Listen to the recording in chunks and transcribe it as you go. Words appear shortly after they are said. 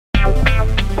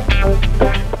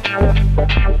Hey,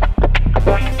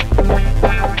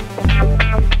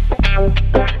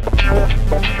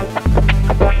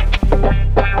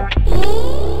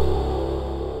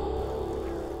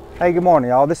 good morning,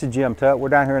 y'all. This is Jim Tutt. We're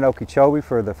down here in Okeechobee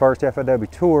for the first FLW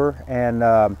tour,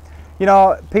 and you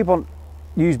know, people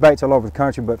use baits all over the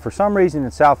country, but for some reason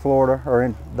in South Florida, or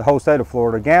in the whole state of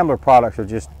Florida, gambler products are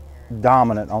just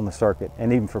dominant on the circuit,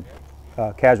 and even for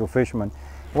casual fishermen.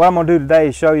 What I'm going to do today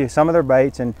is show you some of their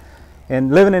baits, and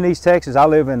living in East Texas, I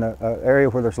live in an area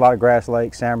where there's a lot of grass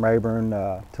lakes, Sam Rayburn,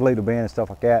 Toledo Bend, and stuff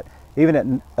like that.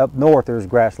 Even up north there's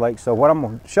grass lakes. So what I'm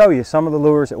going to show you some of the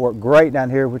lures that work great down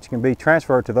here, which can be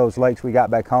transferred to those lakes we got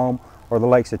back home or the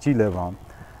lakes that you live on.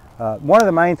 One of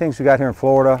the main things we got here in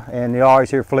Florida, and you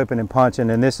always hear flipping and punching,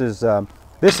 and this is a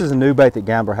new bait that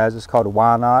Gambler has. It's called a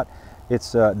Why Not.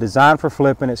 It's designed for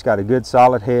flipping. It's got a good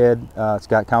solid head. It's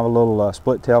got kind of a little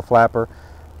split tail flapper.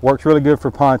 Works really good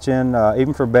for punching,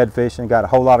 even for bed fishing. Got a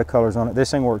whole lot of colors on it. This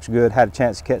thing works good. Had a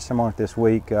chance to catch some on it this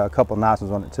week. A couple of nice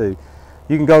ones on it too.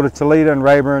 You can go to Toledo and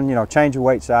Rayburn, you know, change your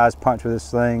weight size, punch with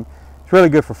this thing. It's really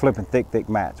good for flipping thick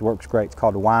mats. Works great. It's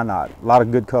called a Why Not. A lot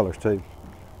of good colors too.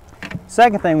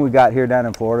 Second thing we got here down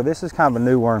in Florida, this is kind of a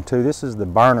new worm too. This is the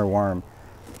burner worm.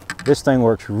 This thing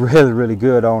works really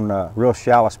good on real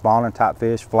shallow spawning type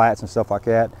fish, flats and stuff like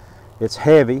that. It's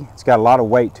heavy. It's got a lot of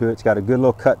weight to it. It's got a good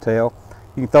little cut tail.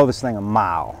 You can throw this thing a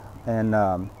mile, and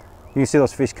you can see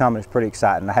those fish coming. It's pretty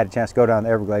exciting. I had a chance to go down the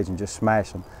Everglades and just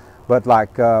smash them. But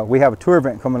like we have a tour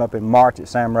event coming up in March at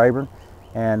Sam Rayburn,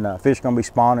 and fish are going to be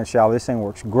spawning shallow. This thing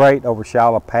works great over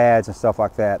shallow pads and stuff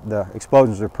like that. The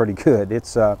explosions are pretty good.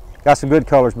 It's got some good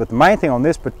colors, but the main thing on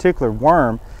this particular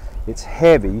worm, it's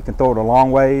heavy. You can throw it a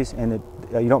long ways, and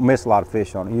you don't miss a lot of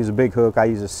fish on it. You use a big hook. I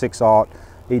use a 6/0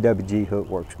 EWG hook.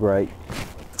 Works great.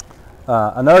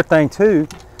 Another thing too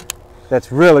that's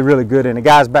really good, and the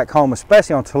guys back home,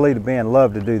 especially on Toledo Bend,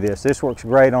 love to do this. This works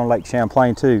great on Lake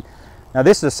Champlain too. Now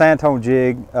this is a Sandtone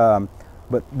jig,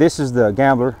 but this is the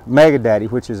Gambler Mega Daddy,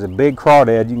 which is a big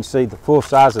crawdad. You can see the full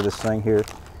size of this thing here.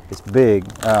 It's big.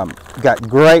 Got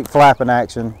great flapping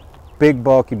action, big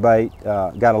bulky bait.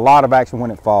 Got a lot of action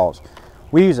when it falls.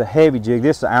 We use a heavy jig.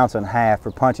 This is 1.5 ounces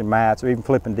for punching mats or even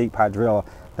flipping deep hydrilla.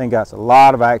 Thing got a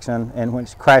lot of action, and when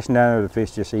it's crashing down there, the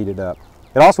fish just eat it up.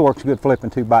 It also works good flipping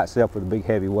too by itself with a big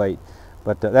heavy weight.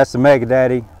 But that's the Mega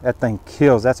Daddy. That thing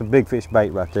kills. That's a big fish bait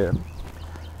right there.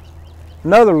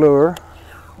 Another lure,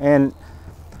 and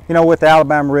you know, with the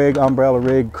Alabama rig, umbrella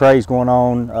rig craze going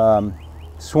on,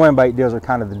 swim bait deals are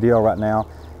kind of the deal right now.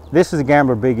 This is a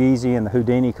Gambler Big Easy in the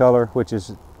Houdini color, which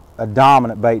is a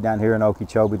dominant bait down here in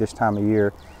Okeechobee this time of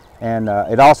year. And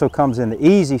it also comes in the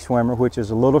Easy Swimmer, which is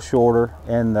a little shorter,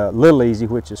 and the Little Easy,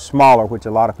 which is smaller, which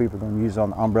a lot of people are going to use on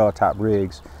the umbrella type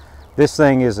rigs. This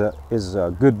thing is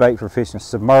a good bait for fishing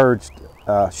submerged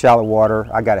shallow water.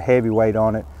 I got a heavy weight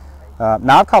on it.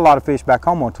 Now I've caught a lot of fish back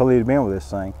home on Toledo Bend with this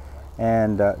thing,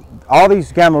 and all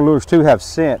these Gambler lures too have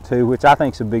scent too, which I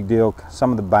think is a big deal.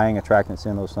 Some of the bang attractants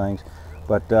in those things,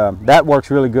 but that works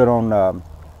really good on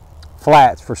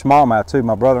flats for smallmouth too.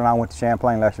 My brother and I went to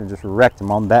Champlain last year and just wrecked them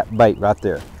on that bait right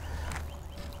there.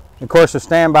 Of course, the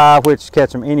standby, which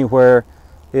catch them anywhere,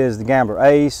 is the Gambler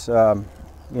Ace. You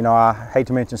know, I hate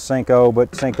to mention Cinco,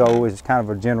 but Cinco is kind of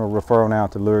a general referral now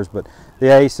to lures, but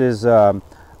the Ace is a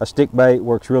stick bait,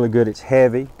 works really good. It's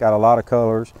heavy, got a lot of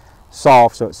colors,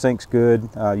 soft, so it sinks good.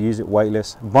 Use it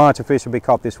weightless. A bunch of fish will be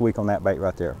caught this week on that bait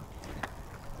right there.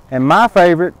 And my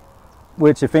favorite,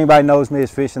 which if anybody knows me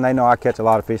is fishing, they know I catch a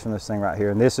lot of fish on this thing right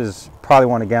here. And this is probably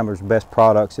one of Gambler's best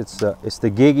products. It's the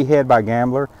Giggy Head by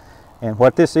Gambler. And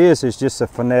what this is just a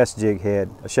finesse jig head,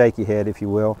 a shaky head if you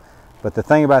will. But the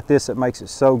thing about this that makes it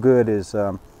so good is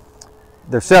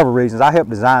there's several reasons. I helped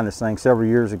design this thing several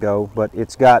years ago, but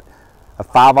it's got a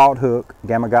 5/0 hook,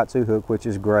 Gamakatsu hook, which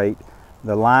is great.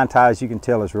 The line ties, you can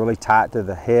tell, is really tight to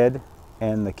the head,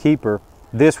 and the keeper.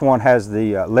 This one has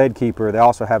the lead keeper. They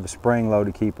also have a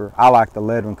spring-loaded keeper. I like the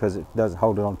lead one because it doesn't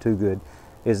hold it on too good.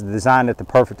 It's designed at the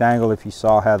perfect angle. If you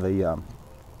saw how the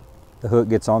hook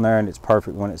gets on there, and it's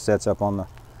perfect when it sets up on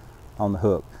the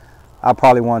hook. I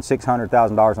probably won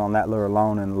 $600,000 on that lure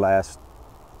alone in the last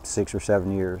 6 or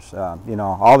 7 years. You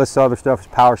know, all this other stuff is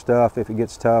power stuff. If it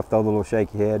gets tough, throw the little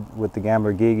shaky head with the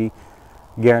Gambler Giggy.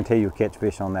 Guarantee you'll catch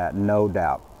fish on that, no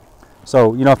doubt.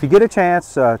 So, you know, if you get a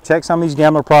chance, check some of these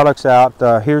Gambler products out.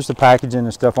 Here's the packaging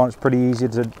and stuff on it. It's pretty easy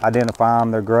to identify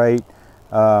them. They're great.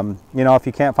 You know, if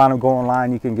you can't find them, go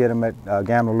online. You can get them at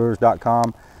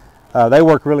gamblerlures.com. They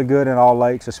work really good in all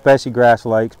lakes, especially grass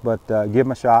lakes, but give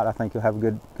them a shot. I think you'll have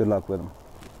good luck with them.